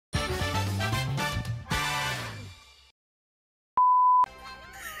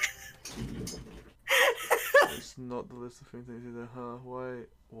not the list of things that you do. Huh? Why?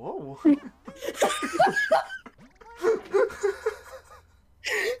 Whoa.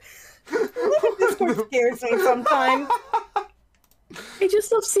 Discord scares me sometimes. I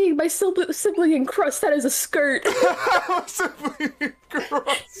just love seeing my sibling encrust that as a skirt. Sibling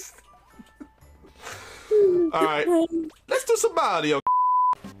encrust. Alright, let's do some Mario.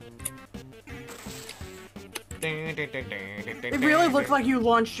 It really looked like you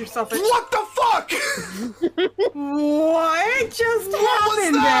launched yourself at— What the fuck? What just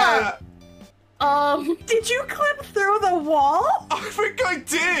happened that? there? Did you clip through the wall? I think I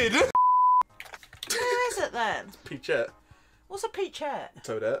did. Where is it then? Peachette. What's a peachette?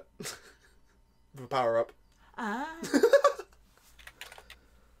 Toadette. With a power up. Ah.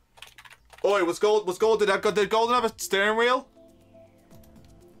 Oi, was gold? Did Golden have a steering wheel?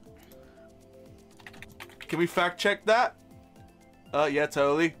 Can we fact check that? Yeah,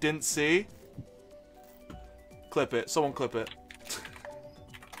 totally. Didn't see. Clip it. Someone clip it.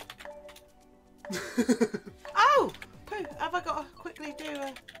 Oh! Pooh, have I got to quickly do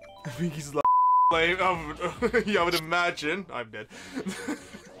a... I think he's like lame. Yeah, I would imagine. I'm dead.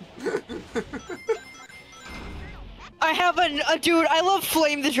 I have a dude. I love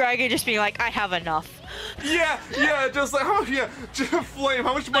Flame the Dragon just being like, I have enough. Yeah, just like, oh yeah, Flame,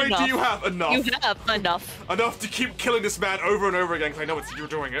 how much money do you have? Enough. You have enough. Enough to keep killing this man over and over again, because I know it's you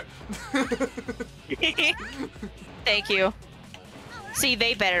doing it. Thank you. See,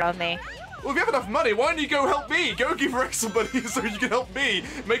 they betted on me. Well, if you have enough money, why don't you go help me? Go give Rex some money so you can help me.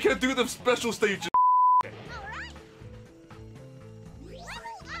 Make her do the special stages.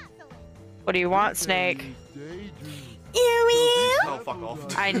 What do you want, Snake? Oh, fuck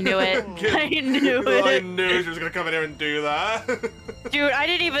off. I knew it. I knew it. I knew she was gonna come in here and do that. Dude, I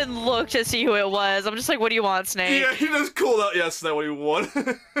didn't even look to see who it was. I'm just like, what do you want, Snake? Yeah, he just called out, yes, Snake, what do you want?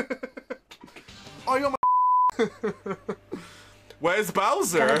 Oh, you're my Where's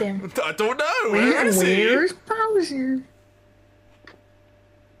Bowser? Goddamn. I don't know. Where is he? Where's Bowser?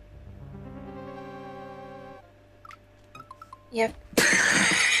 Yep.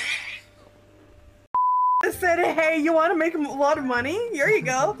 I said, hey, you want to make a lot of money? Here you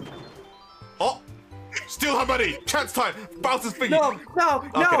go. Oh! Steal her money! Chance time! Bowser's thingy! No.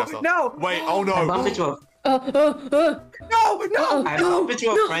 Wait, oh no! I bumped into a, No. I bumped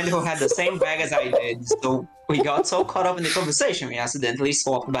into a friend who had the same bag as I did, so we got so caught up in the conversation we accidentally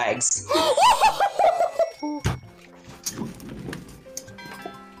swapped bags.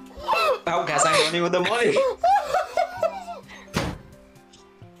 Oh, guess I'm running with the money.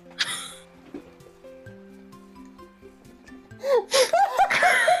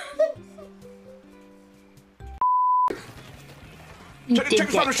 Check the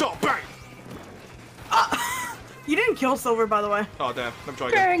final shot! Bang! You didn't kill Silver, by the way. Oh damn, let me try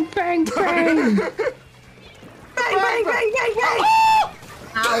again. Bang, bang, bang! Bang!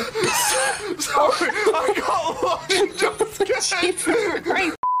 Ow. Sorry, I got lost!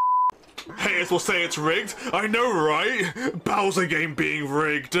 Haters will say it's rigged. I know, right? Bowser game being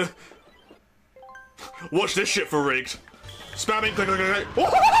rigged. Watch this shit for rigged. Spamming, click.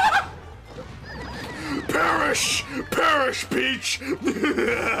 Perish! Perish, Peach!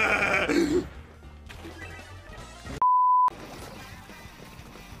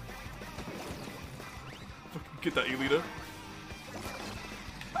 Get that, Elita.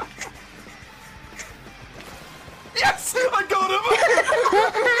 Yes! I got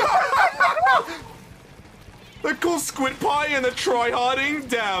him! They're called Squid Pie and they're tryharding?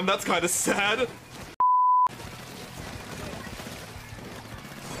 Damn, that's kind of sad.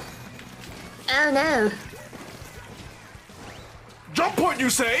 Oh no. Jump point, you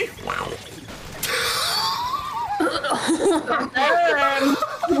say?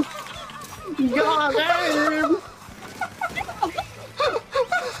 Got him!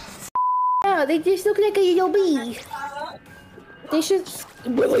 Oh, they just look like a little bee. They should...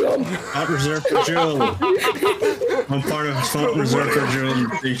 William! Not reserved for Joe. I'm part of Font Reserved for Joe,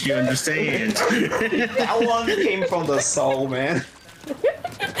 if you understand. That one came from the soul, man.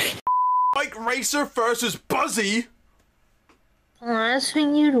 Bike Racer versus Buzzy? The last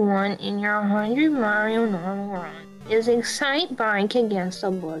thing you'd want in your 100 Mario normal run is Excite Bike against a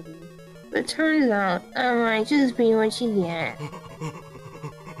Buzzy. But turns out, that might just be what you get.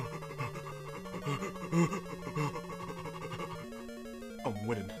 I'm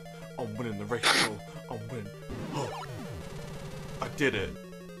winning. I'm winning the race. I'm winning. Oh, I did it.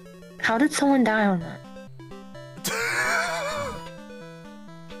 How did someone die on that?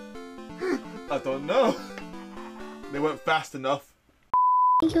 I don't know. They weren't fast enough.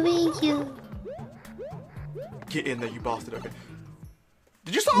 Thank you. Get in there, you bastard. Okay.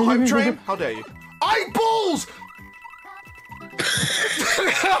 Did you start a hype train? How dare you? Eyeballs!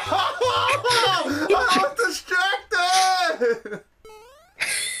 I'm distracted!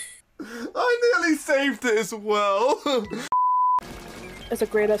 I nearly saved it as well. That's a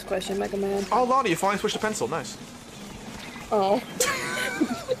great ass question, Mega Man. Oh, Lani, you finally switched to pencil. Nice. Oh.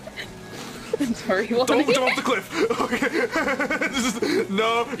 I'm sorry, what? Don't jump off the cliff. Okay. Just,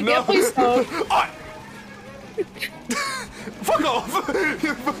 no. Yeah, please don't. Fuck off!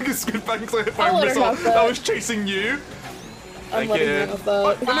 You fucking squid bangs I hit by I'll a let her missile. have that. I was chasing you. I'm Thank letting you. you have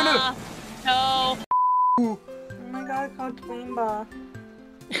that. No. No. Oh my god, called Tweenba.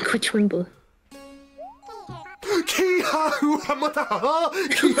 Quachwimble.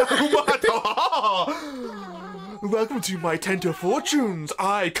 Welcome to my tender fortunes.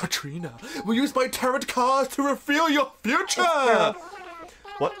 I, Katrina, will use my tarot cards to reveal your future.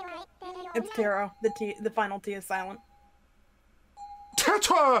 What? It's Taro. The final T is silent.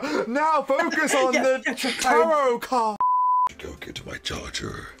 Tetra! Now focus on Yes, the Tetra tarot card. Go get my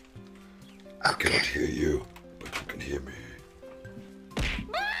charger. I cannot hear you, but you can hear me.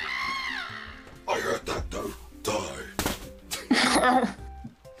 I heard that though. Die.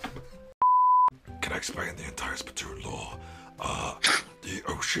 Can I explain the entire Splatoon lore? The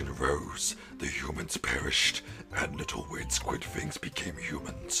ocean rose, the humans perished, and little weird squid things became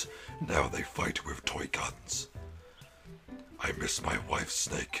humans. Now they fight with toy guns. I miss my wife,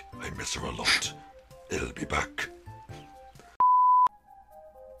 Snake. I miss her a lot. It'll be back.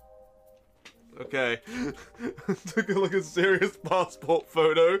 Okay. Took like a serious passport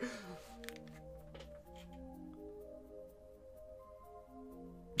photo.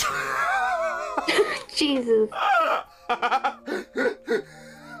 Jesus.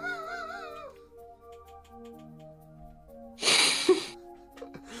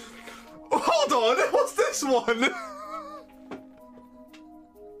 Hold on, what's this one?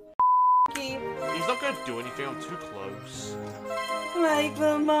 He's not going to do anything, I'm too close. Like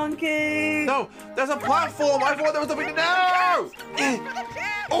the monkey. No, there's a platform! I thought there was something to know!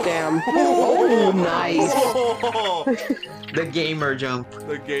 Damn. Oh, nice. Oh, The gamer jump.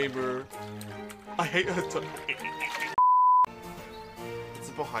 the gamer. I hate her. Is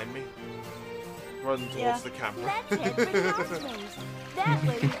it behind me? Run towards the camera. Let's head for Crossways. That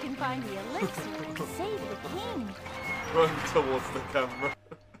way we can find the elixir and save the king. Run towards the camera.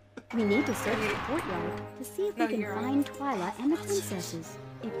 We need to search the courtyard to see if we can find Twyla and the princesses.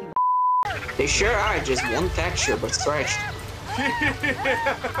 If you They sure are just one texture, but stretched. They're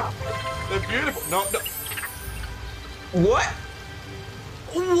beautiful. No. What?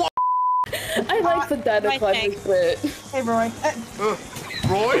 What? I like the data climbing bit. Hey, Roy.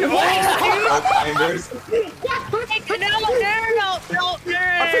 Roy? No. I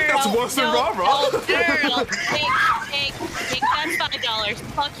think that's worse than Rara. No, take, that's $5.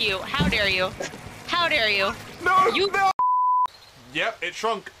 Fuck you. How dare you? How dare you? No, you. No. Yep, it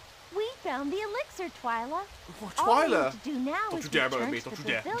shrunk. we found the elixir, Twyla. Oh, All we Twyla. need to do now Don't is you dare return murder me, to don't the you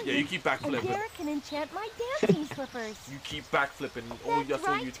dare. pavilion, Yeah, you keep and backflipping. Derek can enchant my dancing slippers. You keep backflipping. That's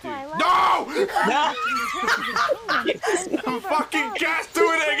all you do. Twyla. No! I'm fucking gas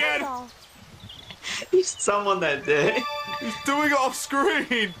doing it again! He's someone that did. He's doing it off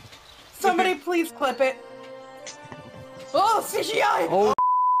screen! Somebody please clip it. Oh, CGI! Oh,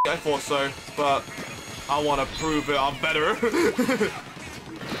 I thought so, but I want to prove it. I'm better.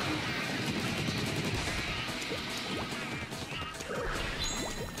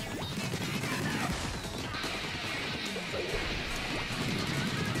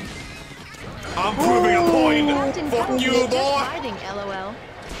 I'm proving a point. Fuck you, boy. LOL.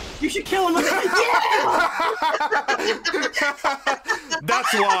 You should kill him with it.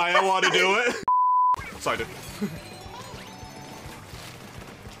 That's why I want to do it. Excited.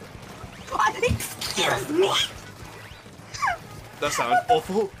 Excuse me. That sounds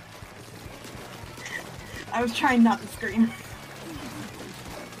awful. I was trying not to scream.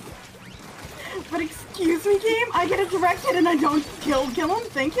 But excuse me, game. I get it directed and I don't kill him.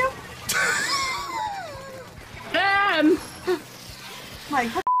 Thank you. Like.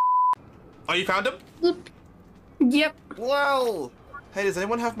 Oh, you found him? Yep. Well. Hey, does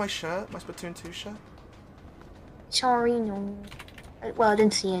anyone have my shirt? My Splatoon 2 shirt? Sorry, no. Well, I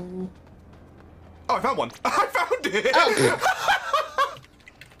didn't see any. Oh, I found one. I found it. Oh.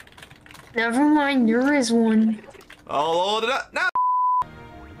 Never mind, there is one. I'll order that now.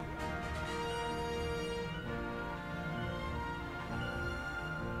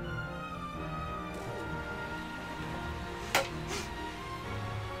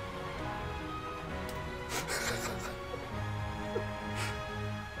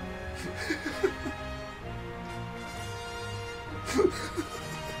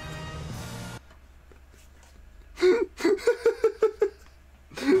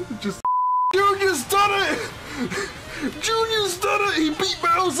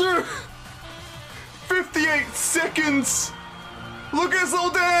 58 seconds! Look at his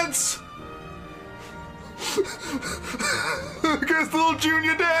little dance! Look at his little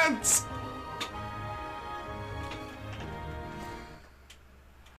junior dance!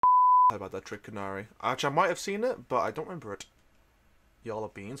 How about that trick, Canary? Actually, I might have seen it, but I don't remember it. Y'all are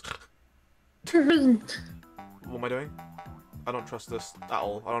beans. What am I doing? I don't trust this at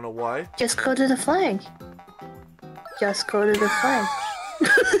all. I don't know why. Just go to the flag. Just go to the flag.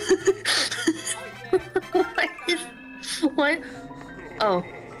 What? Oh.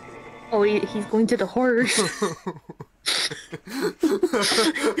 Oh, he's going to the horse.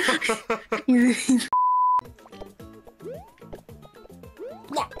 he's...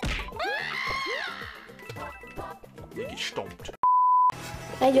 You get stomped.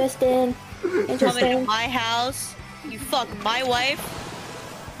 Hi, Justin. Hi, Coming to my house. You fuck my wife.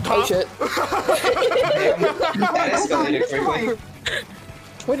 Oh shit. That escalated quickly.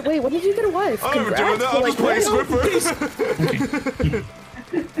 Wait, when did you get a wife? I'm never doing that, I'm just playing Swiffer.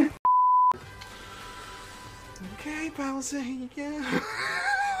 Okay, Bowser, yeah.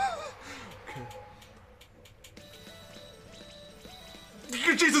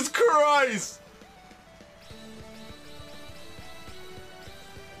 Okay. Jesus Christ!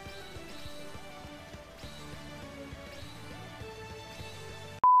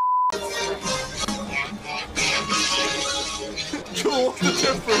 Joel, what's the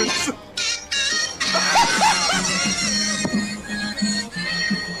difference?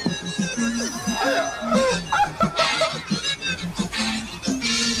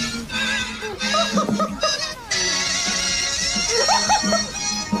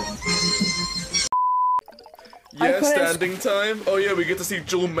 Yeah, standing time. Oh yeah, we get to see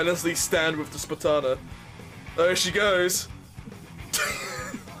Joel menacingly stand with the Spatana. There she goes.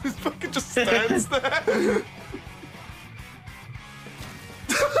 He fucking just stands there.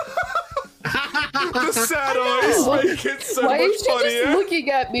 The sad eyes make it so Why much is she funnier. just looking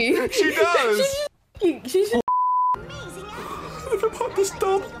at me? She does. She's just...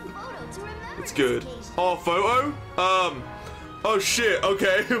 It's good. Oh, photo? Oh shit,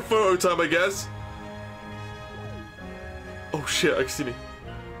 okay. Photo time, I guess. Oh shit, I can see me.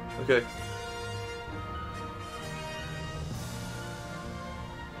 Okay.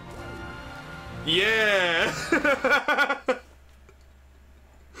 Yeah!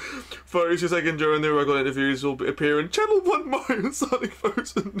 Photos 2 seconds during the regular interviews will appear in Channel 1 Mario Sonic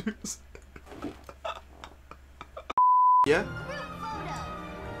Photos and News. Yeah?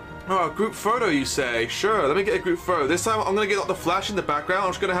 Oh, a group photo you say? Sure, let me get a group photo. This time I'm gonna get like the flash in the background.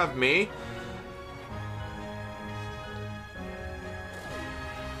 I'm just gonna have me.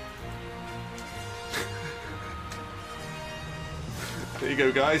 There you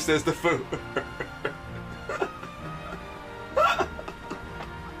go, guys. There's the photo.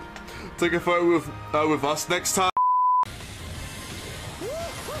 Take a photo with us next time.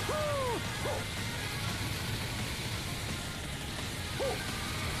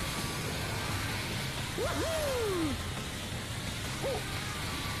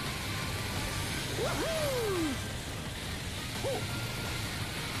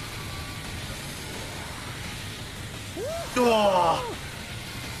 Oh.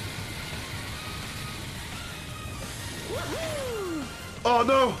 Oh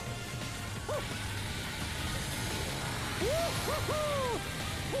no!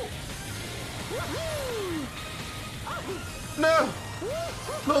 No!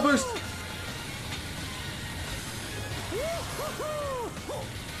 No boost!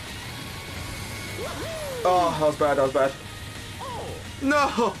 Oh, that was bad, that was bad.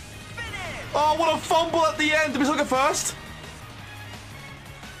 No! Oh, what a fumble at the end! Did we still go first?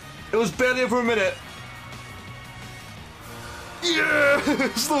 It was barely over a minute. Yeah!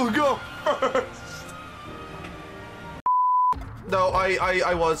 Still go first! No,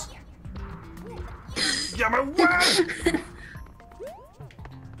 I was. Yeah, my web!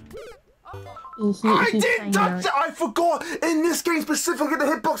 I didn't touch it! I forgot! In this game specifically, the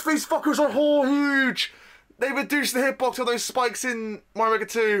hitbox for these fuckers are huge! They reduced the hitbox of those spikes in Mario Maker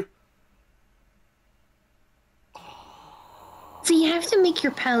 2. So you have to make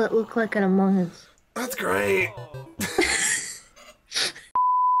your palette look like an Among Us. That's great!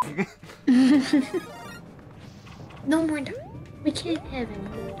 No more time. We can't have any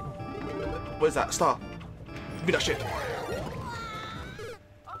more. Where's that? Star. Give me that shit.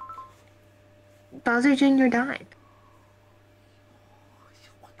 Bowser Jr. died.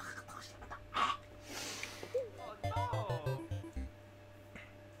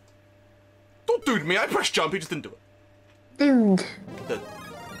 Don't do it to me. I pressed jump. He just didn't do it. Dude.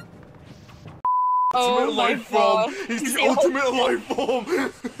 Oh ultimate my life god. form. He's the ultimate life form.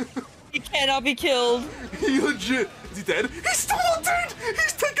 He cannot be killed. He legit. Is he dead? He's still not dead!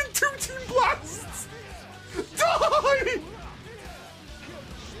 He's taken 2 team blasts! Die!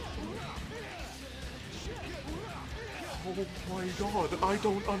 Oh my god, I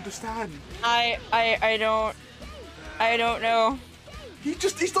don't understand. I don't know.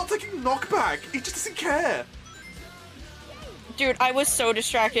 He's not taking knockback. He just doesn't care. Dude, I was so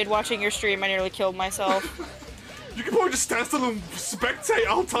distracted watching your stream, I nearly killed myself. You can probably just stand still and spectate.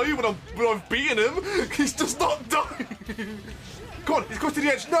 I'll tell you when I've beaten him. He's just not dying. Come on, he's close to the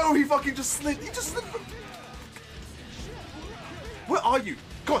edge. No, he fucking just slid. He just slid. Where are you?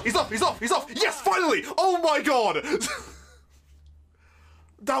 Come on, he's off. Yes, finally. Oh my god.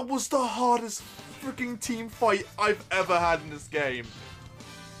 That was the hardest freaking team fight I've ever had in this game.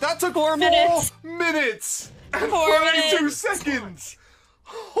 That took 4 minutes and 32 seconds.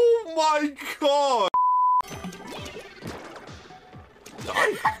 Oh my god.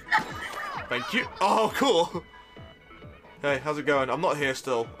 Die. Thank you. Oh, cool. Hey, how's it going? I'm not here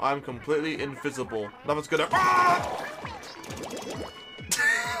still. I'm completely invisible. Nothing's gonna. Ah!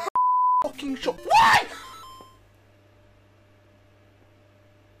 Fucking shot. What?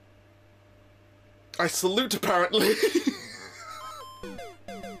 I salute, apparently.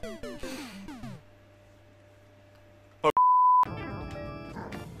 Oh.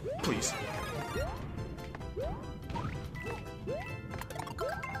 Please.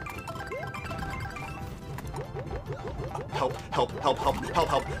 Help,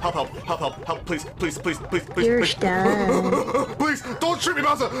 please, You're stunned. Please, don't shoot me,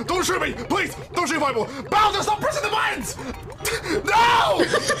 Bowser! Don't shoot me! Please, don't shoot Fireball! Bowser, stop pressing the buttons! No!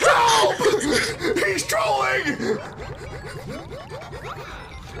 Help! He's trolling!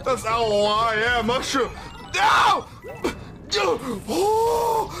 That's how I am, mushroom. No!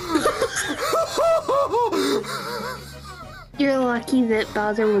 You're lucky that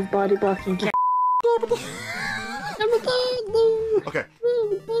Bowser was body blocking cat. Okay.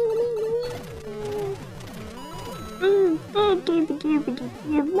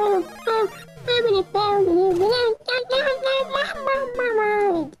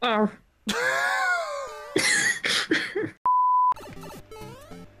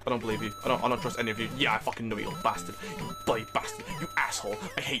 I don't believe you. I don't trust any of you. Yeah, I fucking know you, you bastard. You bloody bastard. You asshole.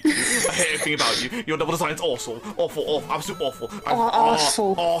 I hate you. I hate everything about you. Your double design's awful. Awful. Absolute awful.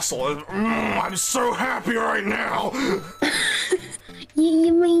 Awful. I'm so happy right now.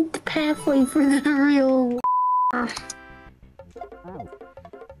 You made the pathway for the real.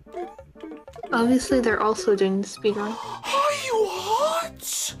 Obviously, they're also doing the speedrun. Are you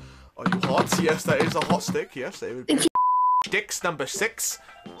hot? Are you hot? Yes, that is a hot stick. Yes, it would be. Sticks number 6.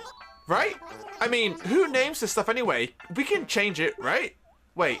 Right? I mean, who names this stuff anyway? We can change it, right?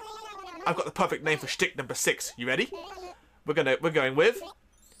 Wait, I've got the perfect name for shtick number 6. You ready? We're going with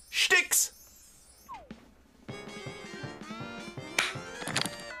Shticks.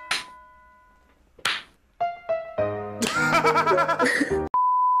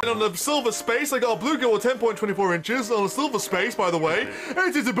 And on the silver space, I got a blue girl with 10.24 inches. On the silver space, by the way,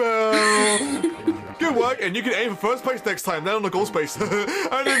 it's Isabel. Good work, and you can aim for first place next time, then on the gold space.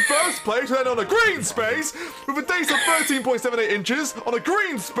 And in first place, then on a green space, with a base of 13.78 inches, on a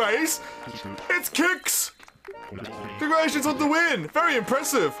green space, it's Kicks. Congratulations on the win. Very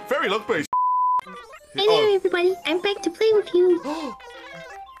impressive. Very luck-based. Hello, everybody. I'm back to play with you.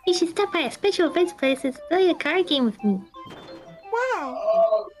 You should stop by a special events place and play a card game with me.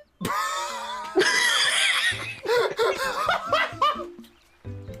 Wow.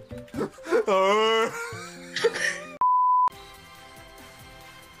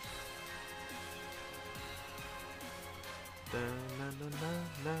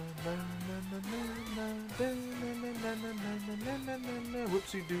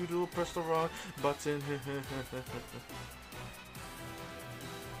 Whoopsie doodle, press the wrong button.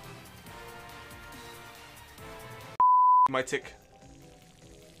 My tick.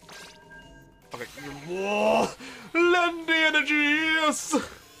 Okay. Whoa! Lend the energy, yes!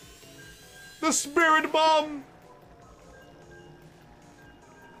 The spirit bomb!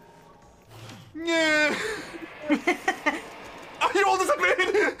 Yeah! Are you all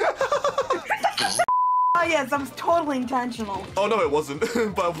disappeared? Oh yes, that was totally intentional. Oh no, it wasn't.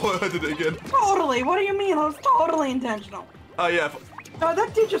 But I did it again. Totally. What do you mean? That was totally intentional. Oh yeah. No,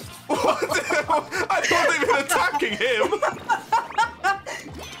 that dude just. What? I wasn't even attacking him.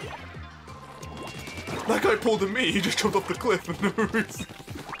 That guy pulled at me. He just jumped off the cliff for no reason.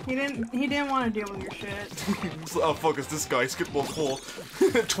 He didn't want to deal with your shit. Oh fuck! It's this guy. Skip ball 4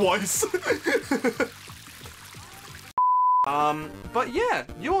 twice. But yeah,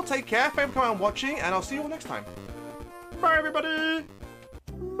 you all take care. Thank you for coming and watching, and I'll see you all next time. Bye, everybody.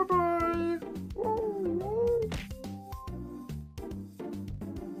 Bye bye.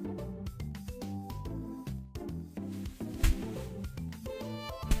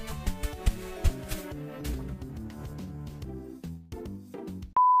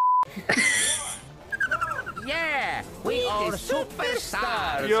 Yeah, we are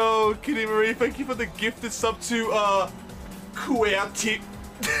superstars. Yo, Kitty Marie, thank you for the gifted sub to QWERTY.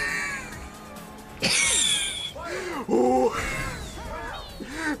 Ooh.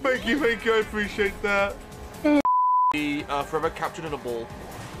 Thank you, I appreciate that. Forever captured in a ball.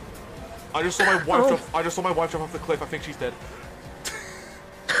 I just saw my wife jump. I just saw my wife jump off the cliff. I think she's dead.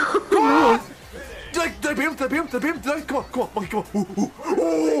 Ah! Did I beat him? Did I beat him? Come on, monkey, come on.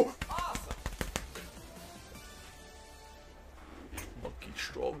 Ooh. Monkey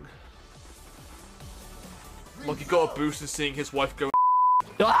strong. Monkey got a boost in seeing his wife go.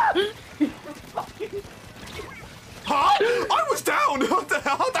 Huh? I was down! What the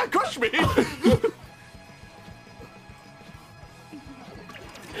hell? How'd that crush me?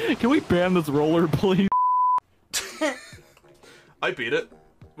 Can we ban this roller, please? I beat it.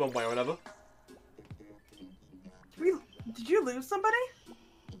 One way or another. Did you lose somebody?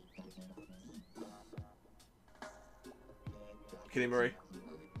 Kitty Marie.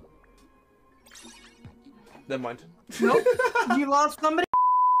 Never mind. Nope. You lost somebody?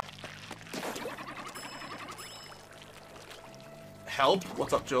 Help?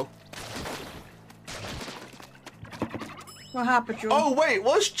 What's up, Jill? What happened, Jules? Oh wait,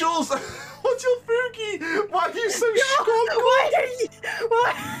 what's Jules? What's your Fuki? Why are you so strong?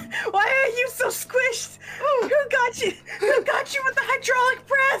 Why are you so squished? Who got you? Who got you with the hydraulic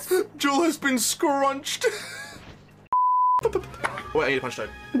press? Jewel has been scrunched. Wait, I need a punch tag.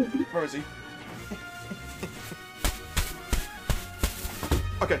 Where is he?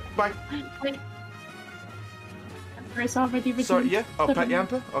 Okay, bye. Wait. Press off with you. Sorry, yeah? Oh, Pat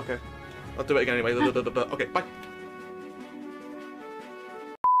Yamper? Okay. I'll do it again anyway. Okay, bye.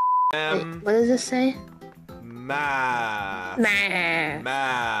 Wait, what does this say? Math. Math.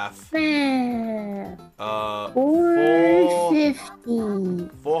 Math. 450.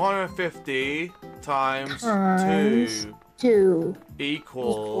 450 times 2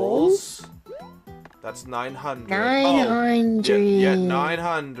 equals. That's 900. 900. Oh, yeah,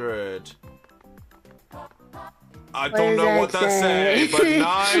 900. I don't know what that say, but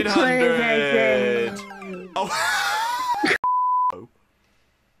 900. Oh.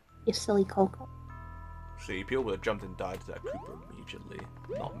 You silly Coco. See, people would have jumped and died to that Cooper immediately.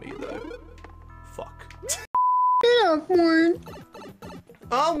 Not me, though. Fuck. Upward.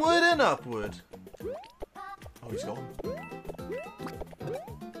 Onward and upward. Oh, he's gone.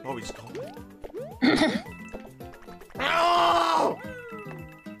 Oh, he's gone. No!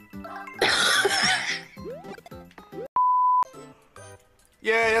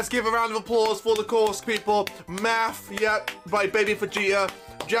 Yeah, let's give a round of applause for the course, people. Math, yep, by Baby Vegeta.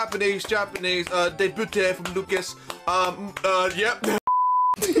 Japanese, debut from Lucas. Yep.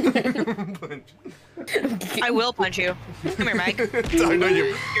 I will punch you. Come here, Mike. I know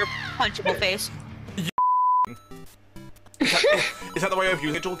you. Your punchable face. Is that the way of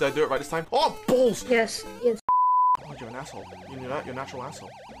using it, Joel? Did I do it right this time? Oh, balls! Yes. Oh, you're an asshole. You're a natural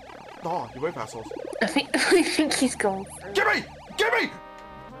asshole. Oh, you're both assholes. I think he's going first. Get me! Get me!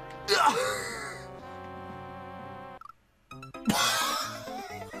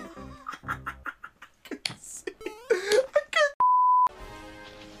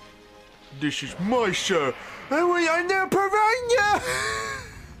 This is my show, and we are now piranha!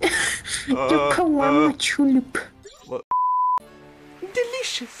 The Kawama Chulip. What?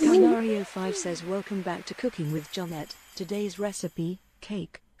 Delicious! Canario5 says welcome back to Cooking with Jonette. Today's recipe,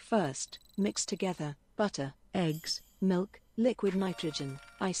 cake. First, mix together, butter, eggs, milk, liquid nitrogen,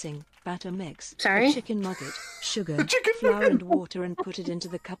 icing, batter mix, a chicken nugget, sugar, flour and water and put it into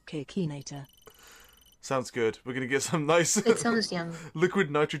the cupcake-inator. Sounds good. We're gonna get some nice It sounds yummy. liquid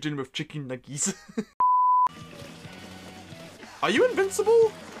nitrogen with chicken nuggies. Are you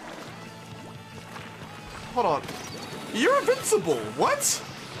invincible? Hold on. You're invincible. What?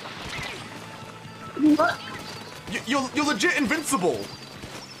 What? You're legit invincible.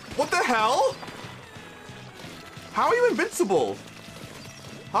 What the hell? How are you invincible?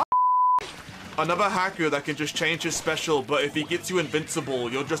 Huh? Another hacker that can just change his special, but if he gets you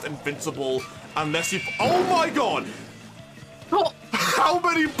invincible, you're just invincible unless you. Oh my god! Oh. How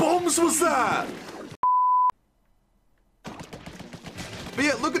many bombs was that? But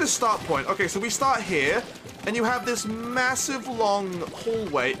yeah, look at the start point. Okay, so we start here, and you have this massive long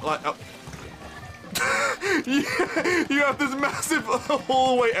hallway, like. Yeah, you have this massive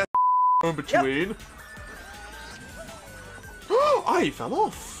hallway and in between. Yep. Oh, he fell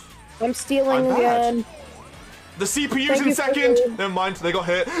off. I'm stealing again. The CPU's in second. Never mind, they got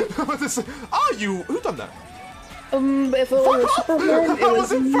hit. Oh, you? Who done that? If it was Superman, I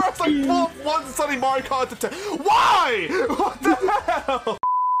was in first, like, one suddenly Mario Kart to 10. Why? What the hell?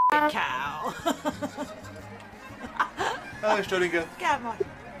 cow. Oh, Schrödinger. Come on.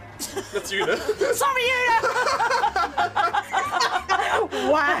 That's Una. Sorry, Una.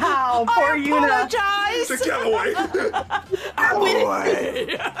 Wow, poor Una. Apologise. Take him away.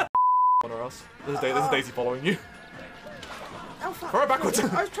 Away. Somewhere else. This is Daisy following you. Oh fuck. Throw her backwards.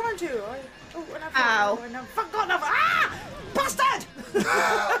 I was trying to. Ow. Fuck God, no. Ah! Bastard!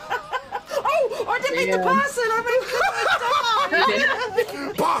 Oh, I didn't mean the person. I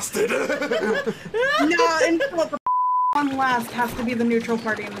mean, Bastard! No, and what the one last has to be the neutral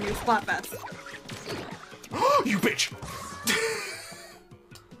party in the new Splatfest. You bitch!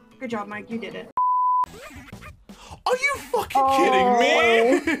 Good job, Mike. You did it. Are you fucking kidding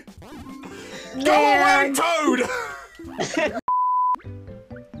me? Go away, Toad!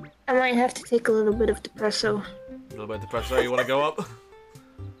 I might have to take a little bit of depresso. A little bit of depresso. You want to go up?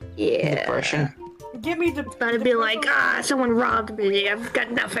 Yeah. Depression. Give me It's about to be like, someone robbed me. I've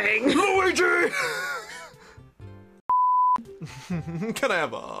got nothing. Luigi! Can I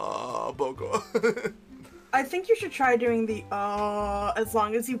have a burger? I think you should try doing the as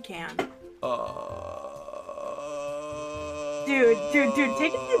long as you can. Dude,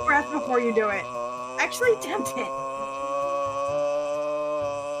 take a deep breath before you do it. Actually attempt it.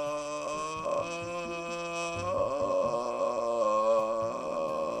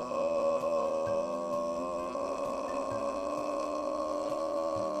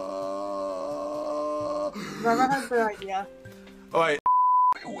 Rara has the idea. Alright.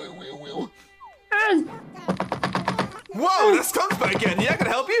 Whoa, that skunk's back again. Yeah, I can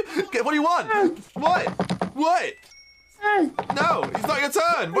help you? Okay, what do you want? What? What? No, it's not your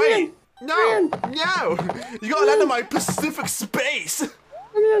turn. Wait. No. No. You gotta land on my Pacific space.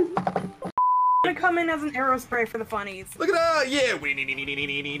 I'm gonna come in as an arrow spray for the funnies. Look at that. Yeah.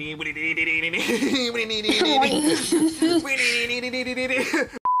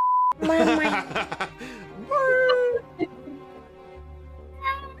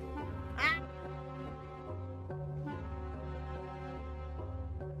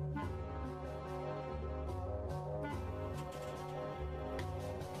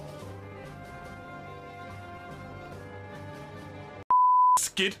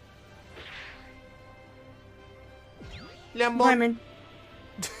 Skid. Lemon.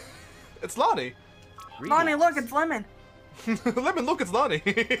 It's Lonnie. Lonnie, look, it's Lemon. Lemon, look, it's Lonnie.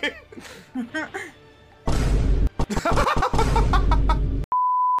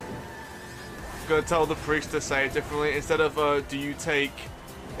 Gonna tell the priest to say it differently. Instead of do you take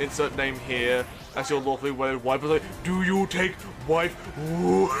insert name here as your lawfully wedded wife, like, do you take wife?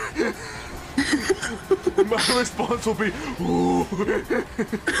 Ooh. My response will be ooh.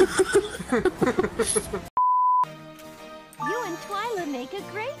 You and Twyla make a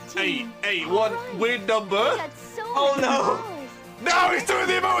great team. Hey, one weird number. So Oh no! No, he's doing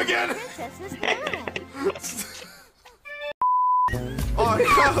the emote again! Oh, I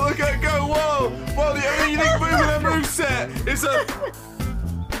can't look at it go, whoa! Whoa, the only unique move in their moveset is a...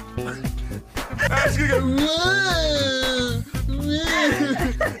 It's gonna go, whoa!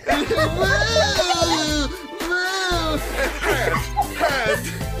 Whoa!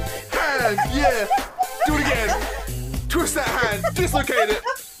 Hand, yeah! Do it again! Twist that hand, dislocate it!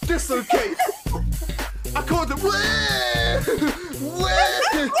 Dislocate! I called it,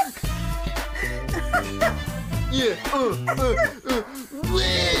 yeah,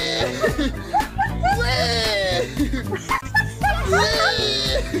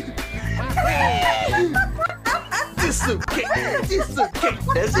 dislocate.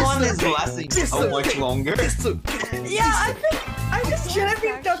 This one is lasting so much longer. Yeah, I think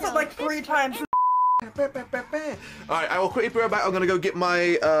Genevieve does it like 3 times. Alright, I will quickly be right back. I'm gonna go get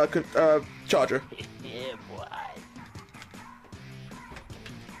my charger. Yeah, boy.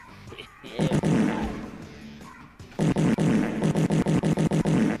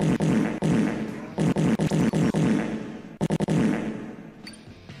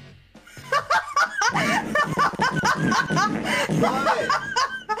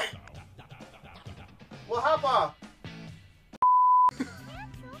 What happened?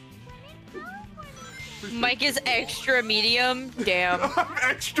 Mike is extra medium. Damn.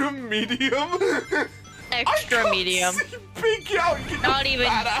 Extra medium? Extra medium. Big out. Not even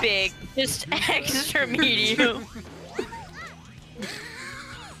big. Just extra medium.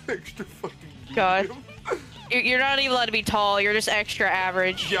 Extra fucking medium. God. You're not even allowed to be tall. You're just extra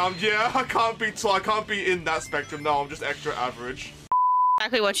average. Yeah, I can't be tall. I can't be in that spectrum. No, I'm just extra average.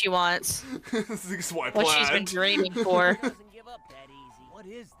 Exactly what she wants. This is what I What she's been dreaming for. What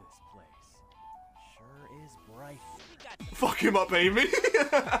is this place? Sure is bright. Fuck him up, Amy.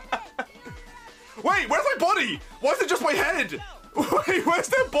 Wait, where's my body? Why is it just my head? Wait, where's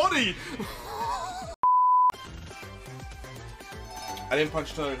their body? I didn't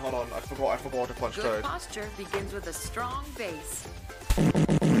punch Toad. Hold on, I forgot to punch Good Toad. posture begins with a strong base.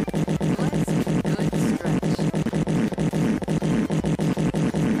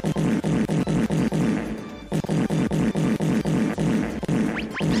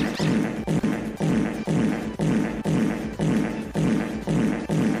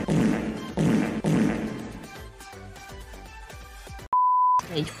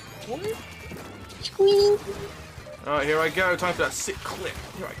 Squeak. Alright, here I go. Time for that sick clip.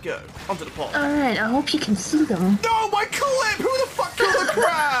 Here I go. Onto the pot. Alright, I hope you can see them. No, my clip! Who the fuck killed the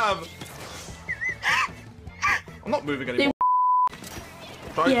crab? I'm not moving anymore.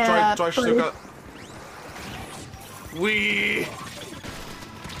 Try sugar. We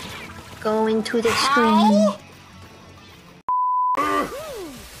go into the screen.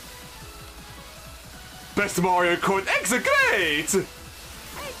 Best Mario Kart eggs are great!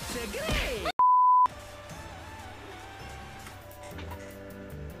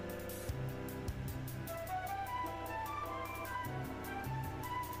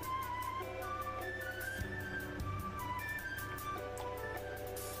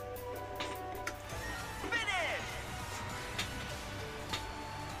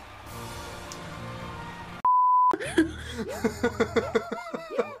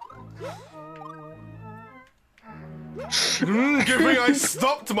 Good thing I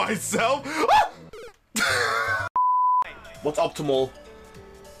stopped myself. What's optimal?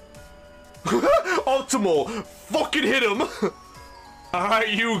 Optimal. Fucking hit him. Alright,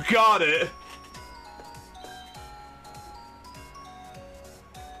 you got it.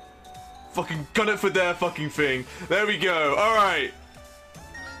 Fucking gun it for their fucking thing. There we go. Alright.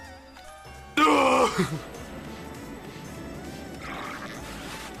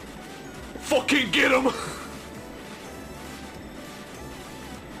 Fucking get him.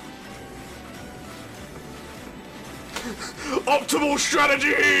 Optimal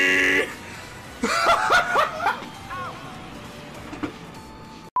strategy!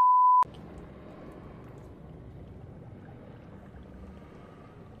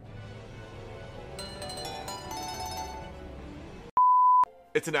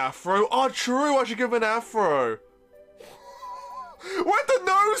 It's an afro. Oh, true. I should give an afro. Where'd the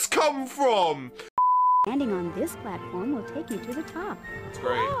nose come from? Landing on this platform will take you to the top. That's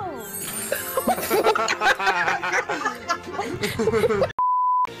great.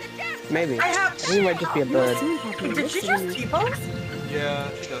 Maybe. I think it might just be a bird. Did she just T-pose? Yeah,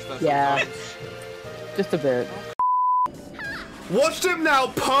 she does that. Yeah. Sometimes. Just a bit. Watch them now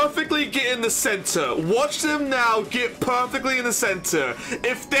perfectly get in the center. Watch them now get perfectly in the center.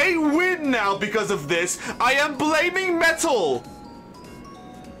 If they win now because of this, I am blaming Metal.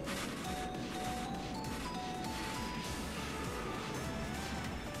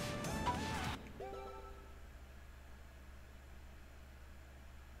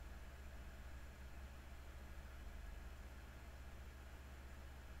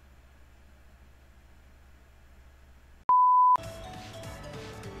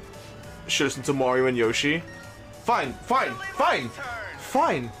 Should listen to Mario and Yoshi. Fine.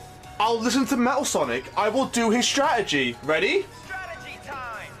 I'll listen to Metal Sonic. I will do his strategy. Ready? Strategy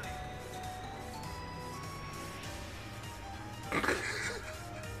time.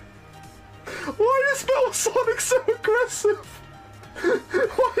 Why is Metal Sonic so aggressive?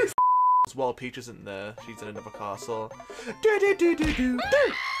 Why is as well, Peach isn't there. She's in another castle.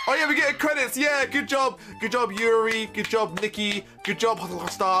 Oh yeah, we get credits. Yeah, good job. Good job, Yuri. Good job, Nikki. Good job,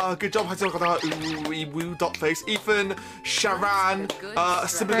 Star. Good job, Woo, Dotface, Ethan, Sharan,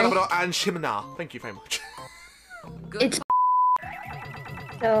 Simba, and Shimina. Thank you very much. It's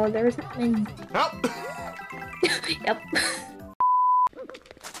so there's many. Yep. Yep.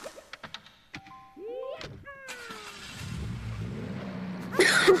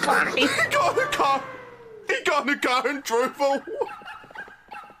 He got in a car. He got in a car and drove away.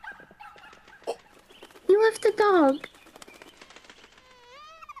 You left the dog.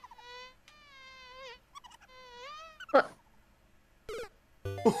 What?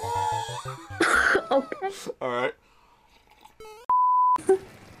 Okay. Alright.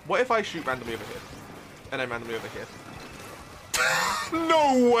 What if I shoot randomly over here? And then randomly over here?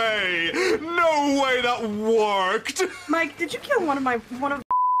 No way! No way that worked! Mike, did you kill one of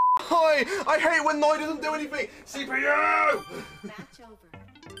Hi! I hate when Noi doesn't do anything! CPU! Match over.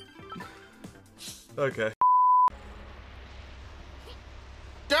 Okay.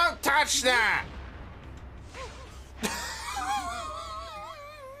 Don't touch that!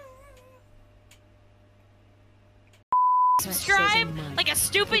 Subscribe like a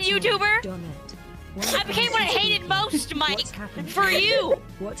stupid YouTuber? I became what I hated most, Mike. For you.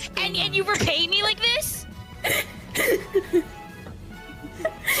 And you repay me like this?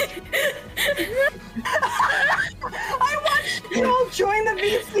 I watched you all join the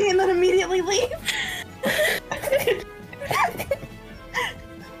VC and then immediately leave.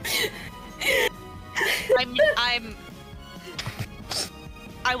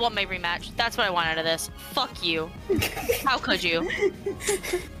 I want my rematch. That's what I want out of this. Fuck you. How could you?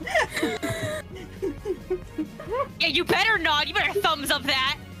 Yeah, you better not. You better thumbs up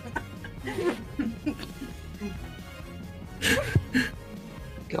that.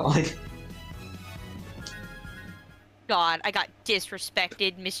 God. God, I got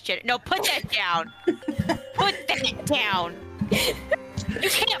disrespected, misgendered. No, put that down. Put that down. You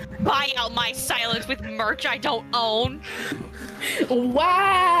can't buy out my silence with merch I don't own.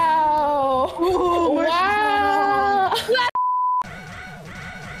 Wow! Wow!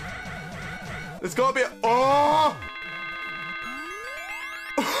 There's gotta be a— oh!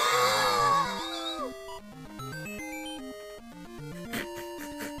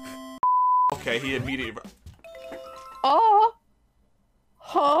 Okay, he immediately— Oh!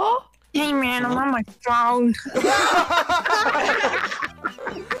 Huh? Hey man, I'm on my phone.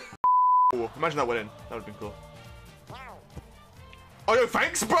 Ooh, imagine that winning. That would've been cool. Oh, yo,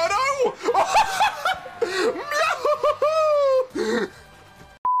 thanks, Bruno!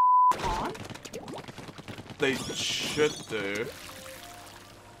 They should do.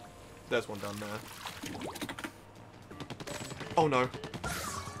 There's one down there. Oh no.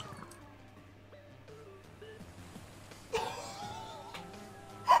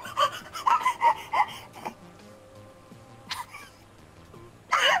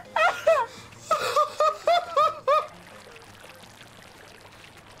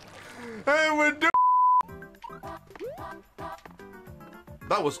 And we're doing—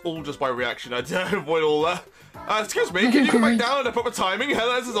 that was all just by reaction. I did avoid all that. Excuse me, can you go back down and put my timing?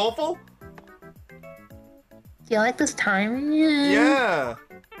 Hell, this is awful. Do you like this timing? Yeah.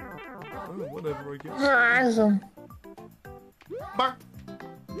 Oh, whatever, I guess. Awesome. What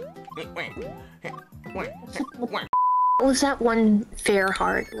was that one fair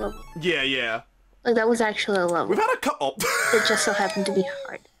hard level? Yeah, yeah. Like that was actually a level. We've had a couple. It just so happened to be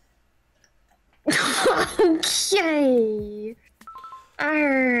hard. Okay.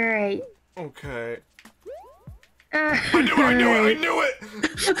 Alright. Okay. I knew it!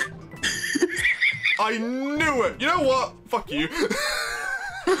 I knew it! You know what? Fuck you.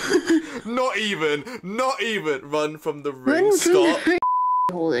 Not even. Run from the ring. Stop.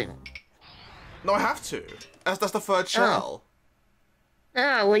 Holding. No, I have to. That's the third shell.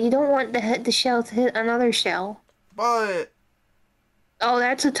 Ah, well, you don't want the shell to hit another shell. But oh,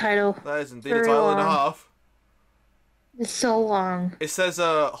 that's a title. that is indeed a title and a half. It's so long. It says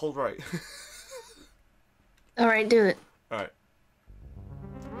hold right. Alright, do it. Alright.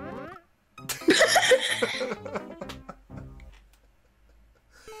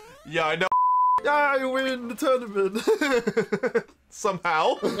 Yeah, I know. Yeah, you win the tournament.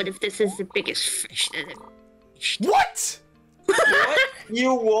 Somehow. What if this is the biggest fish that ever fished? What? What?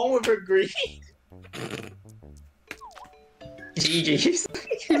 You won with a green? GG's.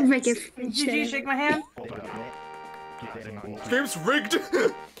 GG, shake my hand. Game's rigged.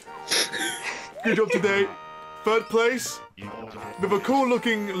 Good job today. Third place. With a cool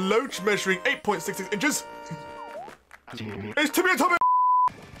looking loach measuring 8.66 inches. It's Timmy and Tommy.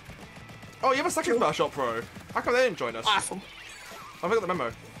 Oh, you have a second Smash Shot Pro. How come they didn't join us? Awesome. I got the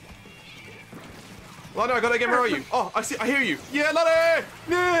memo. Lottie, I gotta get where are you? Oh, I see, I hear you. Yeah, Lottie!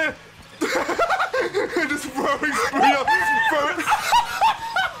 Yeah! Just throwing spree up.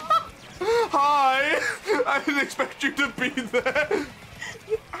 Hi! I didn't expect you to be there.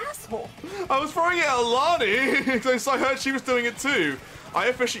 You asshole. I was throwing it at Lani because I heard she was doing it too. I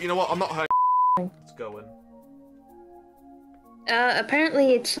officially, you know what, I'm not her. Let's go in.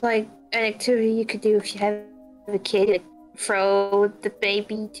 Apparently it's like an activity you could do if you have a kid. Like throw the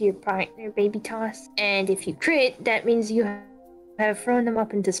baby to your partner, baby toss, and if you crit, that means you have thrown them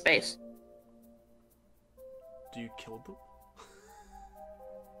up into space. Do you kill them?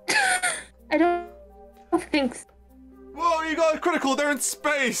 I don't think so. Whoa, you got a critical, they're in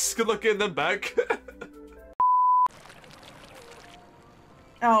space! Good luck getting them back.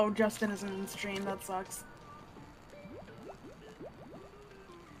 Oh, Justin isn't in stream, that sucks.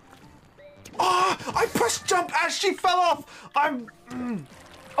 Oh, I pressed jump as she fell off!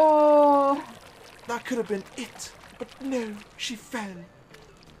 Oh. That could have been it, but no, she fell.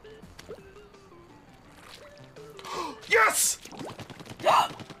 Yes! Yeah!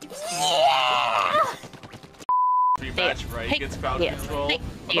 imagine Ray gets crowd control.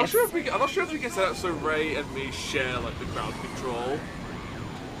 I'm not sure if we can set up so Ray and me share like the crowd control.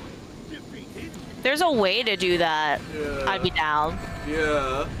 There's a way to do that. Yeah. I'd be down.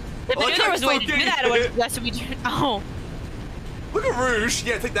 Yeah. If I knew there was a way to do that, I would. That's what we do. Oh. Look at Rouge.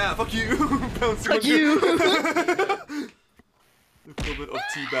 Yeah, take that. Fuck you. Fuck you. The equivalent of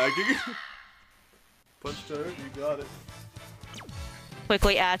teabagging. Punch her. You got it.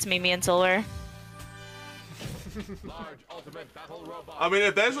 Quickly add Mimi and Silver. I mean,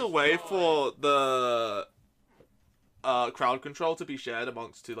 if there's a way for the crowd control to be shared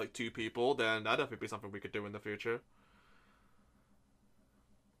amongst two people, then that'd definitely be something we could do in the future.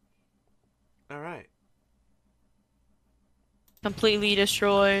 All right. Completely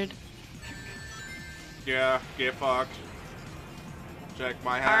destroyed. Yeah, get fucked. Check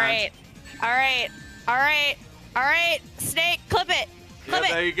my hand. All right. Snake, clip it. Clip it.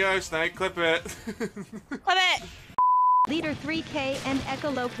 There you go, Snake. Clip it. Clip it. Leader 3K and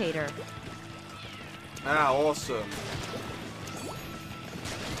echolocator. Ah, awesome.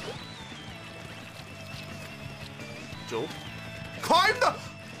 Joel? Climb the...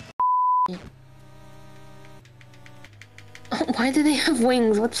 Why do they have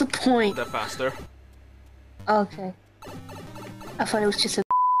wings? What's the point? They're faster. Okay. I thought it was just a...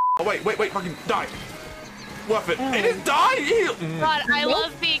 Oh, wait, fucking die. Worth it. It didn't die! Eel. God, I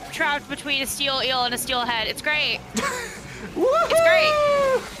love being trapped between a steel eel and a steelhead. It's great. It's great.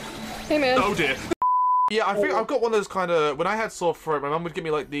 Hey, man. Oh, dear. Yeah, I think I've got one of those kind of... When I had sore throat, my mum would give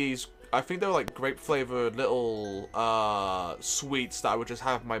me, like, these... I think they were, like, grape-flavored little, sweets that I would just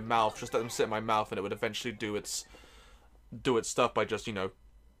have in my mouth. Just let them sit in my mouth, and it would eventually do its stuff by just, you know,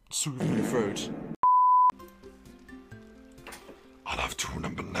 soothing your throat. I'll have 2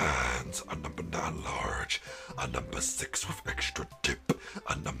 number 9s, a number 9 large, a number 6 with extra dip,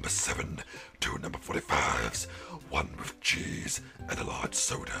 a number 7, 2 number 45s, 1 with cheese, and a large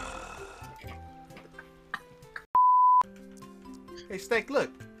soda. Hey, Snake,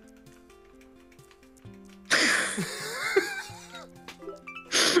 look.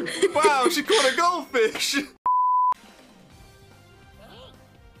 Wow, she caught a goldfish!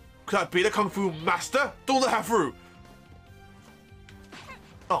 Could I be the Kung Fu master? Don't let her through!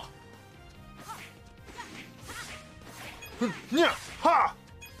 Oh. Yeah, ha!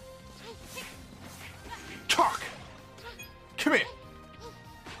 Talk! Come here!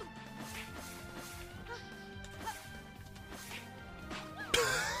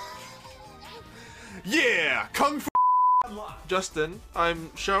 Yeah! Kung Fu! Justin,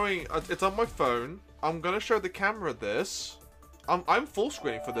 I'm showing... It's on my phone. I'm gonna show the camera this. I'm full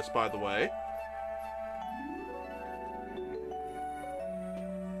screening for this, by the way.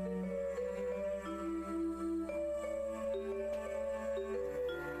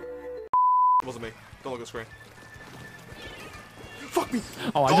 It wasn't me. Don't look at the screen. Fuck me!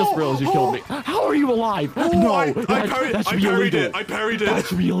 Oh, I just realized you killed me. How are you alive? Oh, No, I parried it. I parried it. That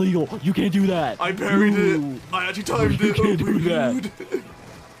should be illegal. You can't do that. I parried it. I actually timed it. You can't do that.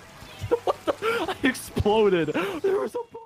 What the? I exploded. There was a